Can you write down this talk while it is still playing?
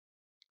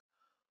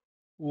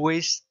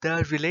With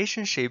the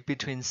relationship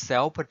between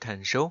cell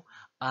potential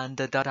and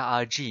the delta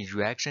Rg,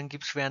 reaction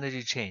gives free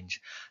energy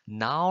change.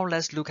 Now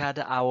let's look at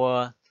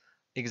our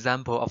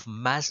example of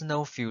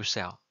methanol fuel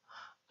cell.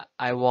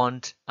 I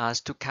want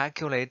us to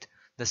calculate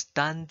the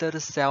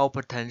standard cell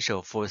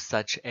potential for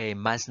such a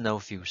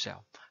methanol fuel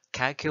cell.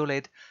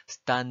 Calculate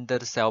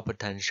standard cell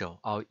potential,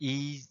 or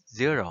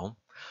E0,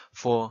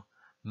 for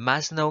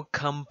methanol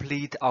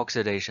complete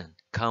oxidation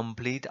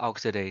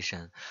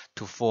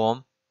to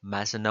form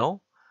methanol,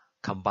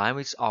 combined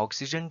with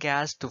oxygen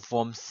gas to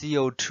form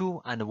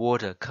CO2 and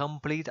water,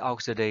 complete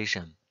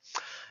oxidation.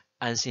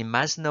 As in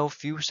methanol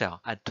fuel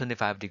cell at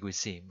 25 degrees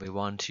C, we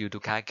want you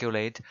to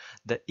calculate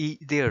the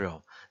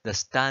E0, the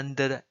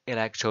standard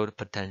electrode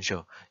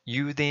potential,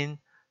 using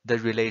the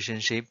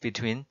relationship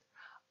between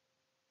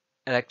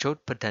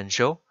electrode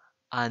potential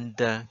and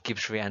the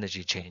Gibbs free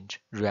energy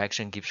change,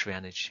 reaction Gibbs free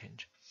energy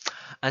change.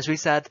 As we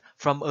said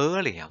from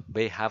earlier,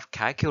 we have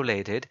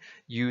calculated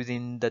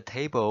using the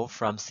table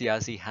from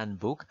CRC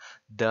handbook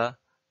the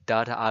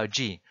delta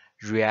Rg,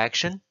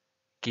 reaction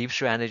Gibbs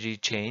free energy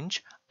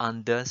change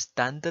under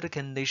standard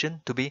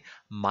condition to be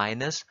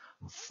minus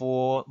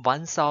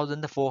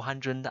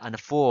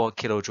 1,404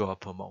 kilojoule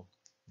per mole.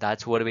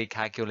 That's what we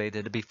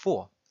calculated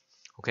before.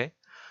 Okay,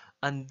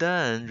 and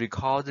then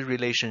recall the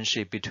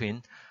relationship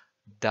between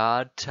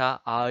delta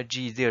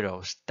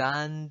Rg0,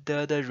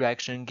 standard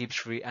reaction Gibbs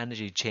free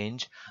energy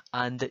change,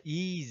 and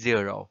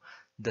E0,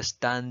 the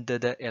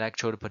standard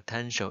electrode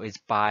potential, is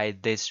by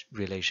this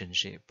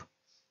relationship.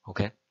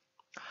 Okay,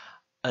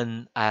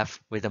 NF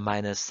with a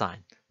minus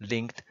sign,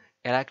 linked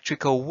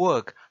electrical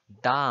work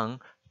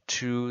done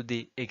to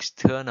the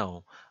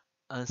external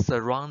and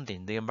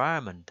surrounding the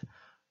environment,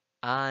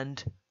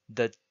 and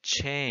the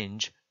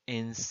change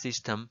in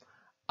system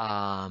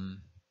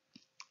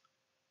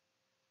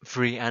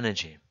free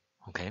energy.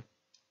 Okay,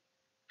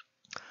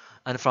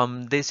 and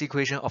from this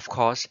equation, of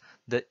course,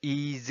 the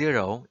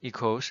E0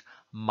 equals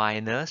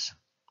minus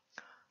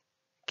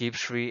Gibbs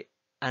free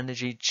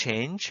energy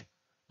change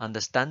on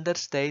the standard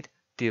state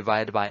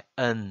divided by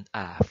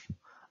NF.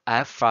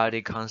 F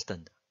Faraday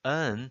constant.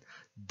 N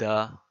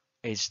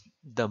is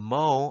the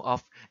mole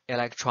of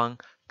electron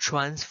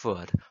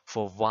transferred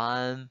for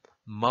 1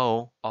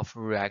 mole of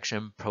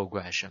reaction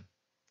progression.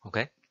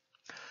 Okay,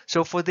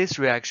 so for this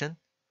reaction,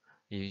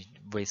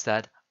 we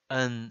said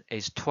N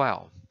is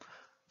 12.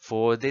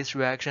 For this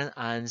reaction,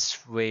 as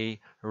we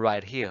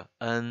write here,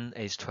 N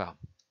is 12.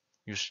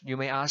 You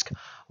may ask,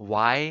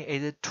 why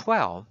is it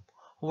 12?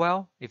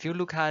 Well, if you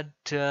look at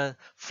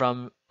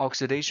from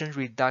oxidation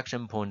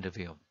reduction point of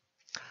view,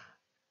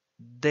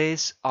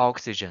 this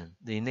oxygen,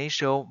 the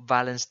initial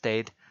valence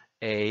state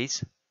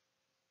is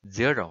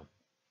 0.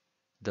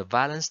 The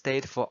valence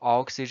state for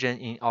oxygen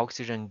in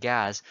oxygen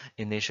gas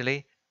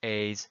initially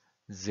is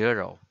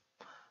 0.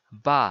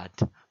 But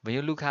when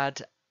you look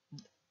at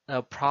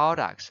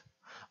products,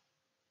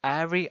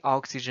 every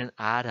oxygen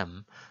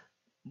atom,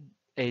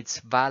 its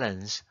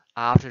valence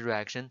after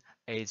reaction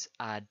is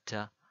at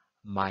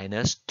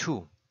minus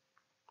 2.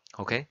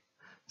 Okay,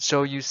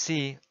 so you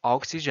see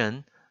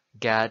oxygen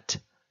get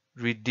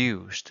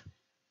reduced.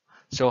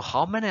 So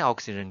how many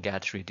oxygen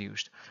gets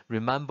reduced?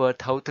 Remember,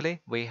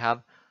 totally we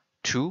have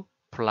 2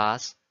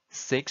 plus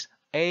 6,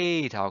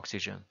 8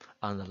 oxygen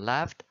on the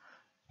left,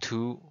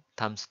 2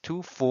 times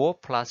 2, 4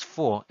 plus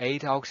 4,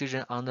 8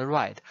 oxygen on the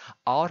right.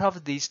 Out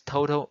of these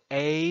total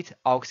 8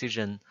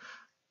 oxygen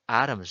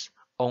atoms,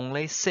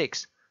 only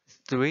 6,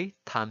 3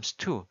 times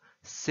 2,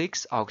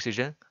 6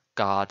 oxygen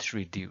got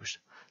reduced.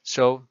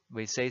 So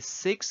we say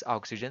 6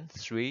 oxygen,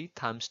 3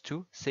 times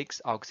 2,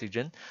 6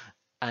 oxygen.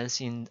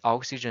 As in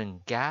oxygen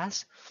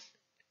gas,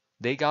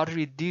 they got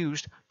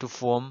reduced to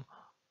form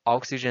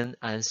oxygen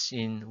as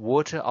in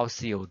water or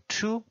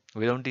CO2.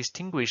 We don't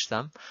distinguish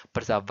them,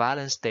 but the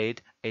valence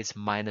state is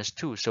minus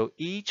 2. So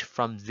each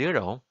from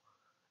 0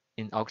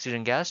 in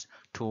oxygen gas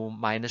to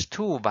minus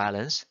 2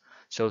 valence.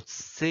 So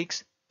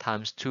 6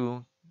 times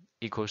 2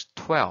 equals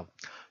 12.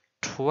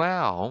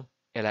 12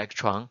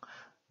 electron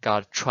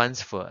got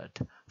transferred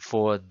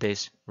for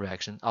this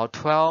reaction, or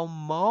 12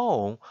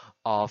 mole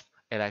of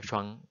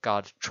electron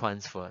got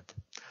transferred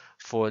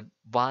for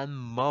 1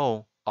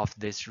 mole of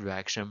this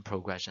reaction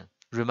progression.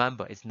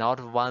 Remember, it's not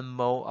 1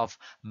 mole of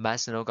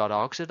methanol got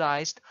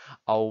oxidized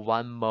or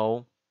 1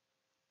 mole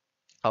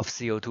of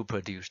CO2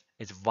 produced.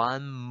 It's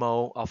 1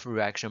 mole of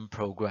reaction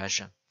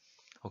progression.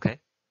 Okay,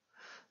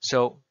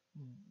 so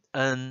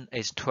N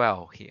is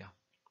 12 here.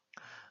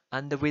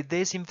 And with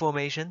this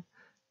information,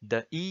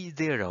 the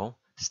E0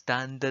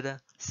 standard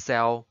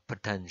cell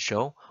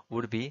potential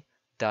would be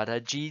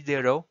delta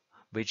G0,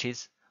 which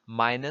is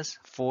minus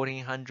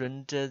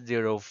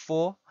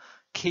 1404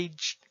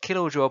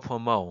 kilojoule per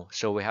mole.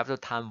 So we have to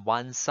time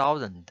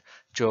 1000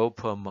 joule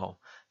per mole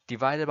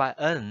divided by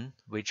N,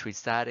 which we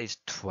said is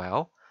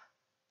 12,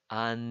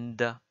 and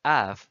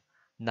F,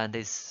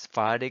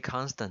 Faraday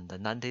constant,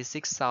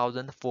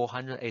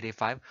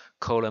 96,485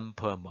 coulomb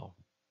per mole.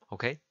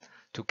 Okay,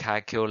 to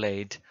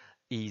calculate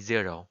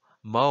E0,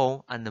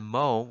 mole and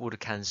mole would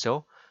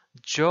cancel.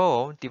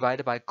 Joule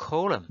divided by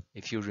Coulomb.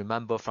 If you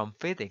remember from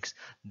physics,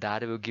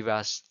 that will give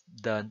us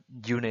the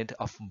unit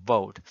of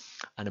volt.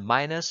 And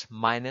minus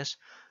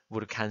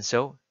would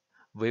cancel.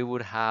 We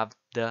would have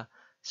the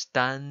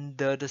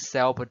standard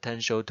cell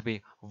potential to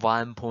be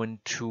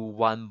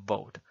 1.21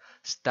 volt.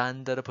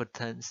 Standard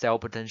cell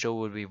potential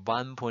would be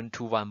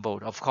 1.21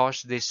 volt. Of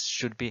course, this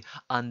should be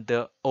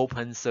under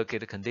open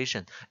circuit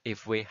condition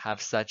if we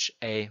have such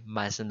a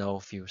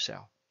methanol fuel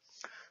cell.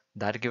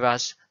 That gives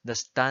us the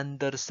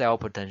standard cell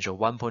potential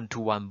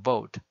 1.21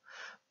 volt.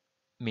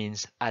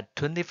 Means at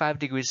 25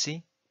 degrees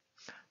C,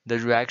 the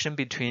reaction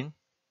between,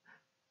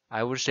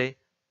 I would say,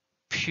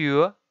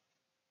 pure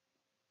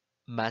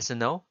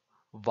methanol,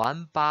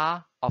 1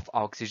 bar of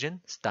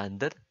oxygen,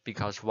 standard,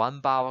 because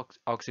 1 bar of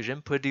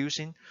oxygen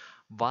producing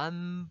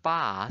 1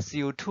 bar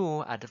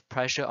CO2 at a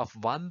pressure of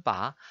 1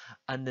 bar,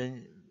 and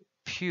then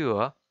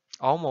pure,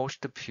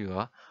 almost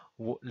pure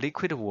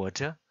liquid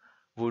water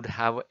would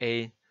have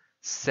a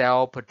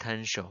cell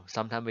potential.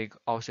 Sometimes we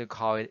also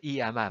call it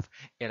EMF,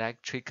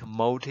 electric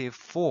motive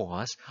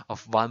force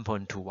of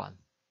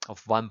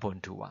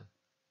 1.21.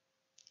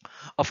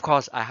 Of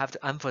course, I have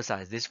to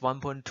emphasize this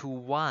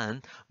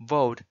 1.21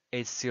 volt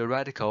is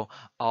theoretical,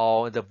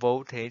 or the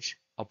voltage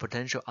or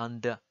potential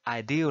under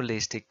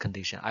idealistic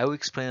condition. I will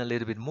explain a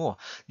little bit more.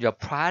 Your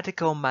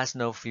practical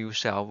methanol fuel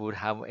cell would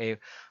have a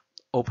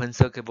open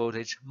circuit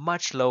voltage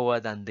much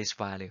lower than this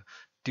value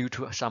due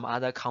to some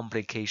other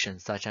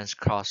complications such as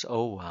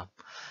crossover.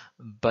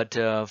 But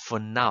for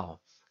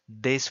now,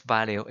 this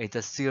value is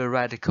a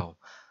theoretical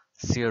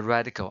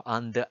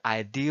under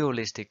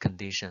idealistic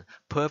condition,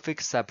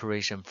 perfect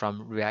separation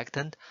from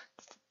reactant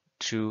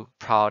to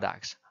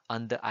products.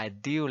 Under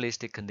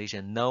idealistic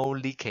condition, no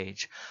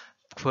leakage,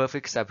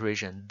 perfect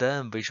separation,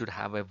 then we should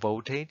have a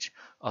voltage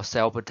or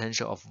cell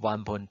potential of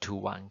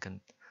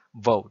 1.21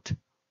 volt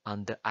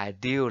under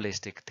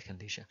idealistic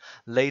condition.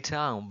 Later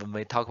on, when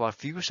we talk about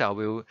fuel cell,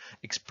 we will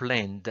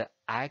explain the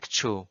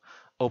actual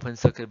open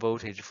circuit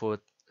voltage for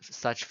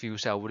such fuel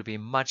cell would be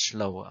much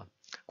lower,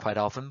 quite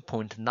often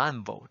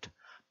 0.9 volt.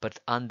 But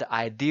under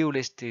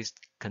idealistic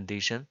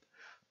condition,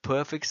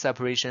 perfect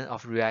separation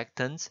of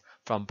reactants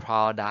from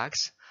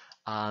products,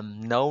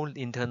 no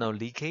internal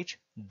leakage,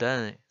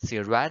 then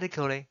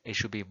theoretically it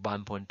should be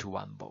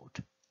 1.21 volt.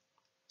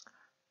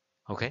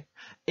 Okay,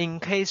 in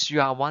case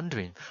you are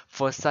wondering,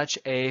 for such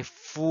a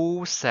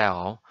full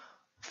cell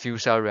fuel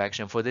cell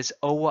reaction, for this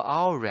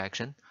overall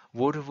reaction,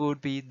 what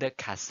would be the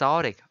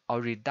cathodic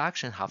or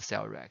reduction half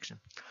cell reaction?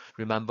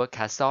 Remember,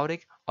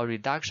 cathodic or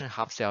reduction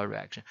half cell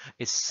reaction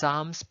is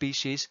some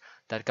species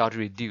that got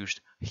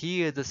reduced.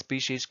 Here, the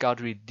species got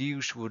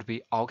reduced would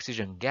be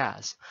oxygen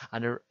gas,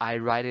 and I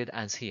write it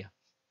as here.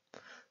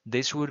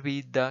 This would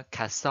be the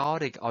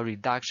cathodic or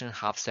reduction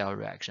half cell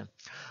reaction.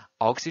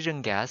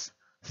 Oxygen gas,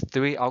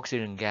 3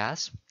 oxygen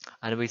gas,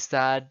 and we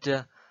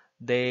said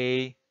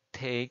they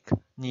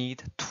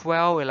need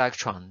 12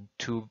 electrons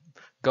to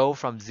go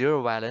from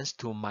 0 valence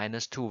to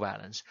 -2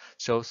 valence.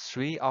 So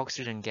 3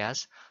 oxygen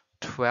gas,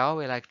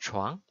 12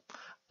 electron,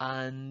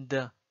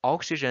 and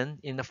oxygen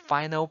in the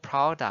final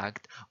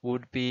product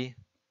would be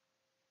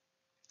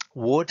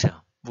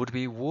water.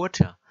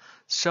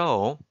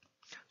 So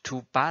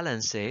to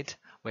balance it,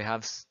 we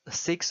have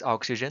 6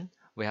 oxygen.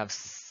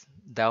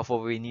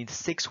 Therefore we need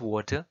 6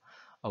 water.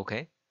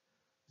 Okay,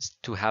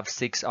 to have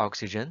 6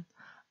 oxygen,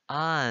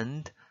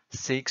 and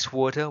 6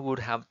 water would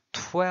have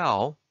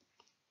 12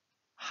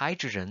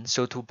 hydrogen.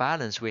 So to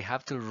balance, we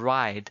have to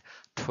write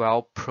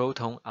 12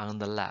 proton on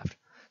the left.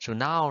 So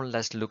now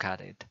let's look at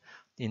it.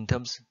 In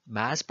terms of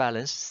mass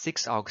balance,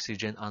 6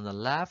 oxygen on the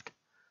left,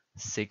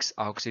 6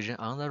 oxygen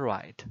on the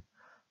right,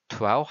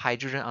 12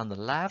 hydrogen on the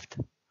left,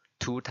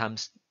 2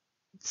 times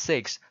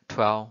 6,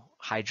 12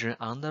 hydrogen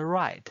on the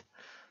right.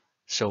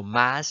 So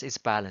mass is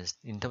balanced.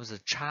 In terms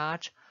of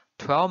charge,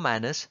 12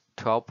 minus,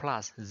 12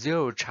 plus,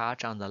 0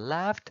 charge on the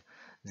left,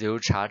 0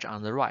 charge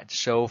on the right.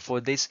 So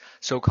for this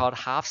so-called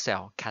half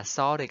cell,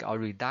 cathodic or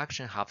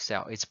reduction half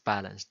cell, it's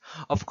balanced.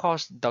 Of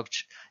course,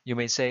 you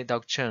may say,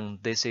 Dr. Chen,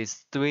 this is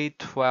 3,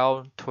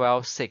 12,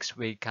 12, 6.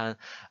 We can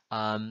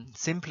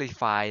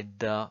simplify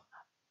the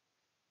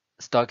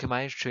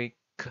stoichiometric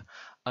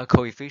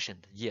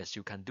coefficient. Yes,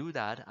 you can do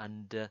that,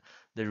 and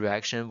the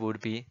reaction would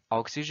be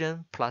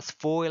oxygen plus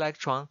 4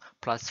 electron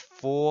plus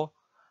 4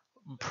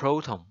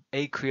 proton,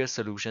 aqueous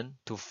solution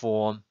to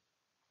form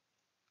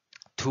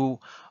 2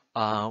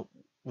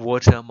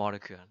 water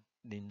molecule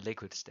in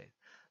liquid state.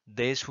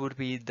 This would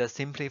be the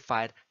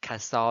simplified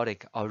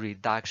cathodic or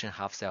reduction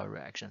half cell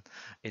reaction.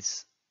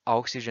 It's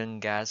oxygen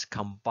gas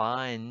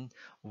combined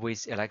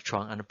with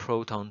electron and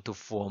proton to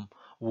form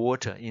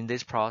water. In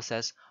this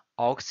process,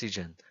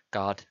 oxygen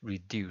got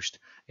reduced.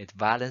 Its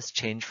valence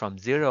changed from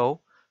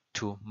 0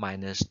 to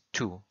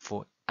 -2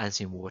 for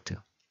unseen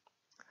water.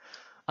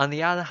 On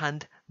the other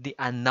hand, the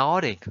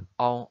anodic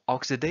or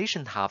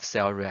oxidation half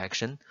cell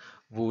reaction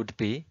would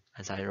be,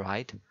 as I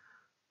write,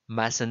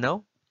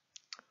 methanol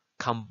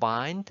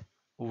combined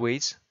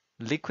with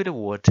liquid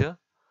water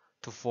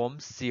to form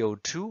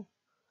CO2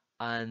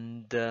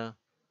 and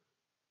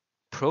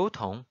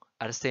proton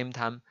at the same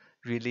time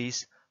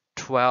release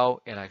 12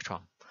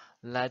 electrons.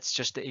 Let's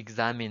just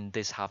examine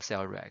this half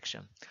cell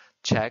reaction.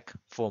 Check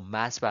for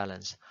mass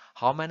balance.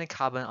 How many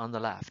carbon on the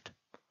left?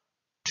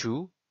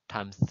 2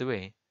 times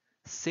 3,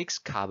 6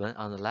 carbon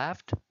on the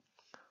left.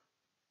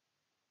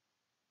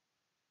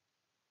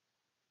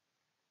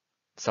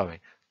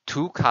 Sorry,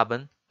 2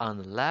 carbon on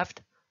the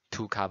left,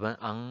 2 carbon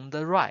on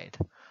the right.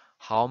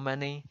 How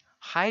many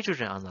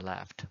hydrogen on the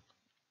left?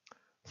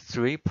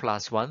 3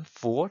 plus 1,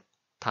 4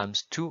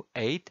 times 2,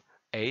 8.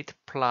 8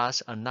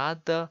 plus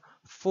another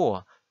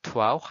 4,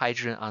 12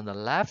 hydrogen on the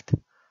left,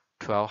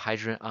 12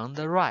 hydrogen on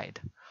the right.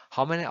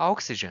 How many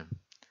oxygen?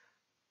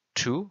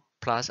 2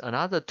 plus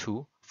another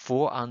 2,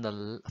 4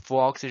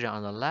 oxygen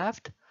on the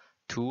left,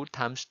 2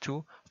 times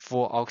 2,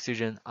 4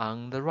 oxygen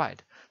on the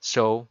right.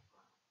 So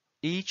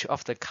each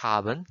of the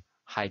carbon,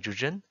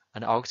 hydrogen,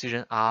 and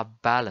oxygen are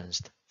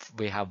balanced.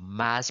 We have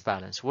mass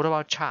balance. What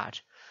about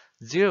charge?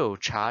 0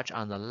 charge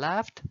on the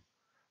left,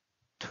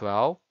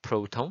 12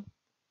 proton,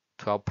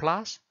 12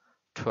 plus,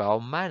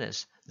 12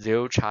 minus,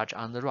 0 charge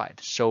on the right.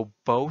 So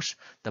both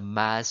the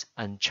mass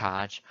and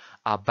charge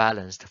are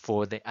balanced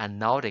for the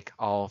anodic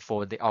or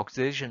for the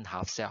oxidation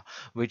half cell,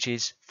 which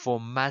is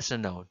for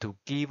methanol to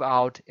give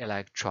out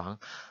electron.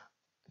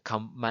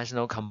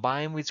 Methanol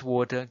combine with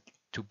water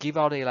to give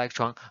out the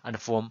electron and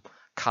form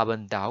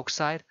carbon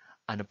dioxide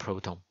and a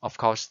proton. Of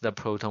course, the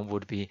proton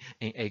would be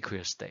in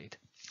aqueous state.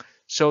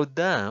 So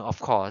then, of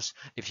course,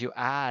 if you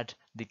add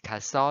the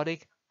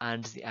cathodic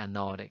and the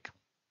anodic,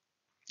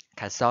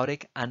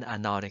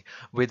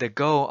 with the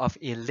goal of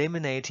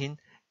eliminating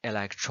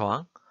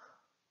electron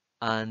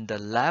and the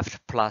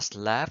left plus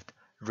left,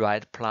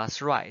 right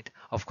plus right.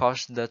 Of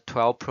course, the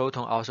 12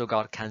 proton also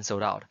got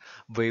cancelled out.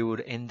 We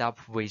would end up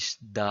with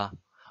the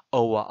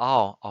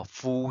overall or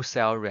full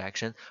cell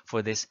reaction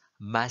for this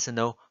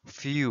methanol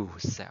fuel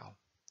cell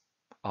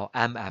or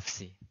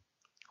MFC.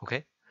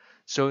 Okay,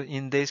 so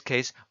in this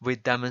case we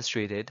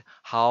demonstrated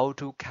how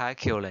to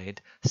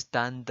calculate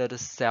standard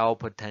cell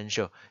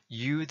potential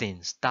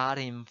using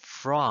starting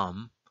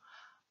from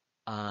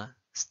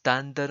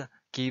standard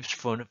Gibbs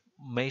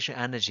formation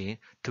energy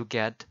to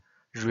get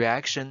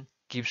reaction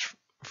Gibbs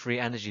free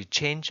energy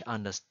change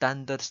on the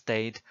standard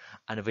state,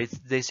 and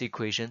with this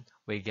equation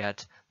we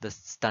get the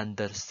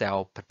standard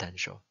cell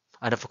potential.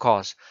 And of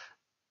course,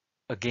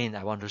 again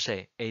I want to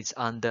say it's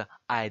under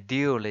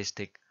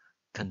idealistic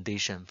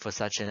condition for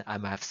such an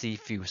MFC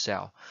fuel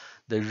cell.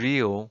 The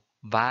real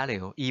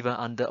value even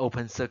under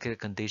open circuit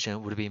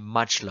condition would be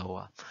much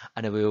lower,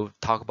 and we'll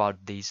talk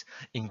about this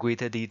in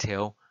greater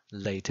detail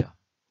later.